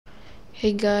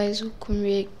Hey guys, welcome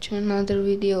back to another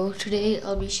video. Today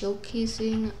I'll be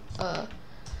showcasing a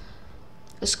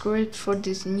script for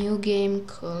this new game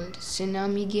called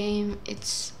Tsunami game.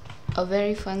 It's a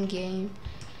very fun game.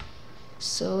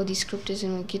 So the script is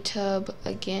in GitHub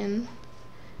again.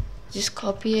 Just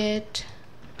copy it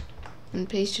and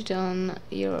paste it on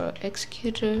your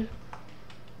executor.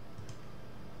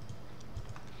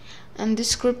 And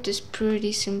this script is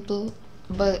pretty simple,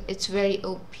 but it's very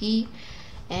OP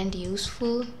and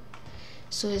useful.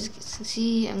 So as you can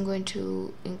see, I'm going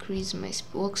to increase my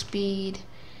walk speed.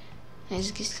 As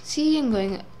you can see, I'm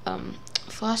going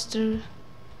faster.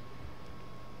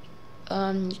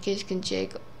 You guys can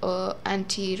check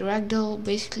anti-ragdoll.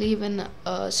 Basically, when a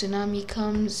tsunami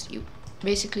comes, you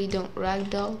basically don't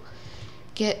ragdoll.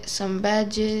 Get some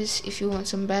badges if you want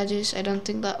some badges. I don't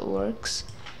think that works,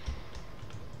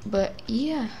 but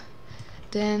yeah.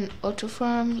 Then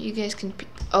Autofarm, you guys can pick.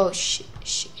 Oh shit.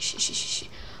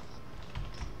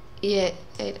 Yeah,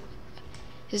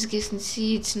 as you guys can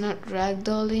see, it's not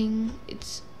ragdolling.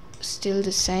 It's still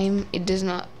the same. It does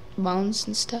not bounce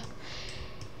and stuff.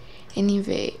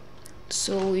 Anyway,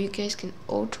 so you guys can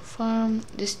Autofarm.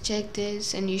 Just check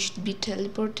this, and you should be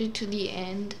teleported to the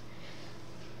end.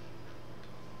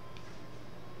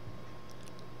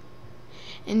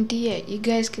 And yeah, you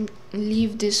guys can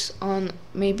leave this on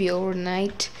maybe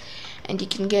overnight and you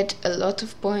can get a lot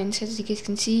of points. As you guys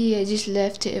can see, I just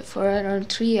left it for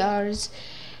around 3 hours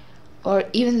or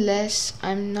even less,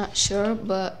 I'm not sure,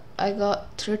 but I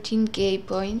got 13k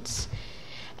points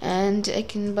and I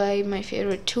can buy my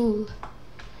favorite tool.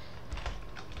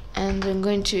 And I'm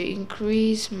going to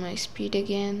increase my speed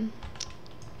again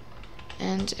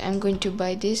and I'm going to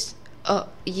buy this. Oh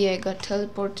yeah, I got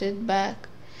teleported back.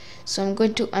 So I'm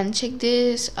going to uncheck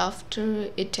this. After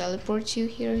it teleports you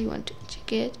here, you want to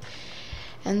check it,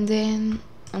 and then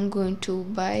I'm going to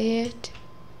buy it.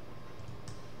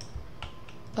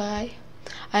 Buy.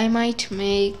 I might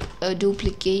make a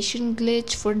duplication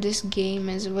glitch for this game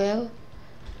as well,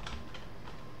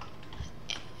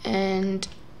 and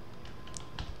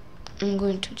I'm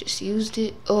going to just use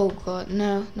it. Oh god,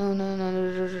 no.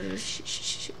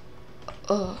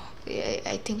 Oh yeah,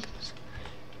 I think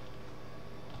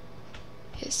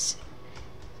yes.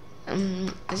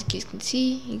 As you guys can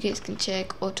see, you guys can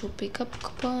check auto pickup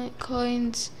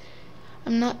coins.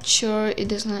 I'm not sure, it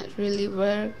does not really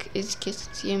work. As you guys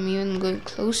can see, I'm even going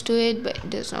close to it, but it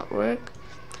does not work.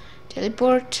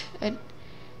 Teleport.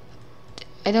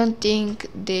 I don't think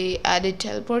they added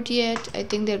teleport yet. I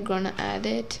think they're gonna add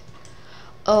it.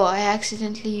 Oh, I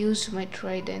accidentally used my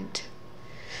trident.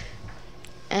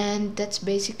 And that's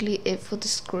basically it for the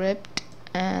script.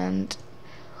 And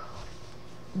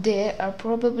they are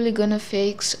probably gonna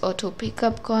fix auto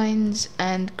pickup coins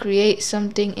and create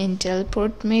something in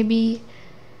teleport maybe.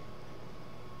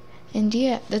 And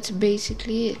yeah, that's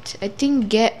basically it. I think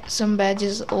get some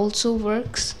badges also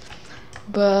works,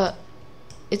 but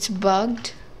it's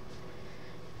bugged.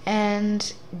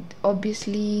 And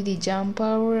obviously the jump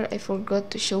power, I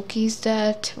forgot to showcase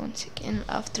that once again.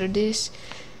 After this,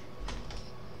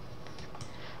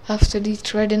 after the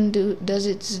trident does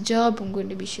its job, I'm going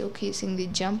to be showcasing the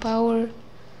jump power.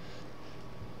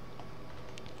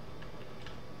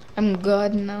 I'm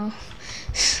god now.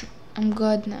 I'm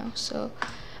god now, so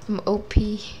I'm OP.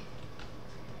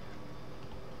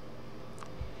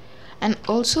 And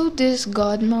also this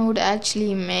god mode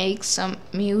actually makes some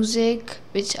music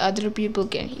which other people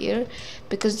can hear,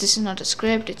 because this is not a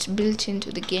script, it's built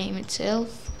into the game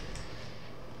itself.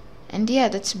 And yeah,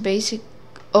 that's basic.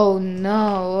 Oh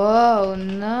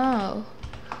no,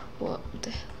 what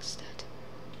the hell is that?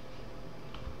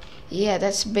 Yeah,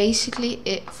 that's basically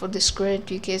it for the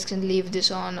script. You guys can leave this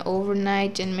on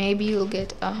overnight and maybe you'll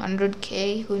get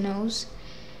 100k, who knows.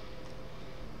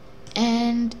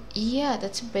 And yeah,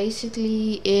 that's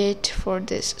basically it for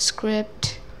this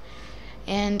script.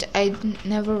 And I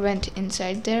never went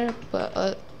inside there,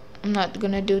 but I'm not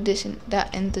gonna do this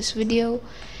in this video.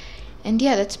 And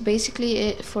yeah, that's basically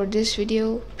it for this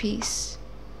video. Peace.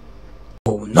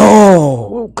 Oh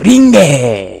no!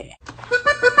 Gringe!